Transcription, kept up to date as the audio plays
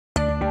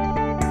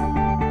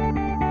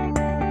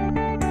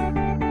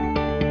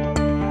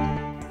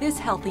This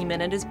Healthy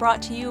Minute is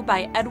brought to you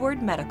by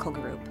Edward Medical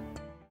Group.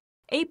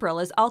 April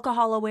is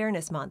Alcohol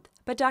Awareness Month,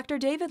 but Dr.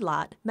 David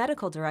Lott,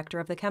 Medical Director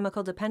of the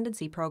Chemical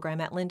Dependency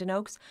Program at Linden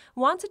Oaks,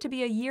 wants it to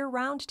be a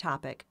year-round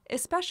topic,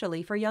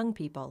 especially for young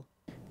people.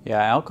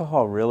 Yeah,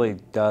 alcohol really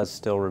does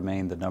still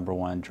remain the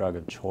 #1 drug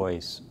of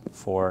choice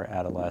for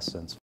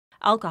adolescents.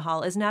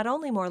 Alcohol is not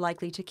only more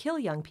likely to kill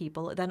young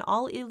people than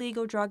all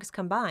illegal drugs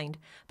combined,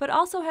 but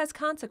also has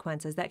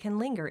consequences that can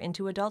linger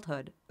into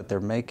adulthood. They're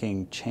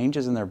making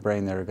changes in their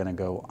brain that are going to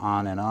go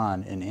on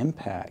and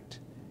impact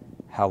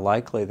how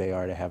likely they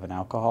are to have an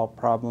alcohol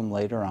problem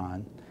later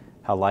on,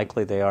 how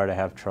likely they are to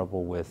have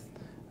trouble with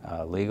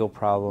legal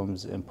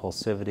problems,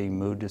 impulsivity,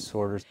 mood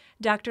disorders.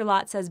 Dr.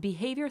 Lott says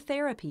behavior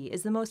therapy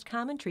is the most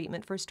common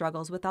treatment for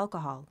struggles with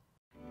alcohol.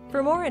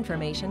 For more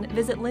information,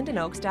 visit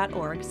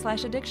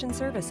lindenoaks.org/addiction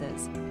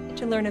services.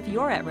 To learn if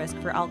you're at risk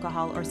for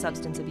alcohol or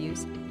substance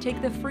abuse,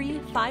 take the free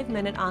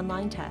 5-minute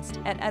online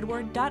test at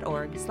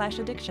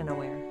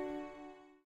edward.org/addictionaware.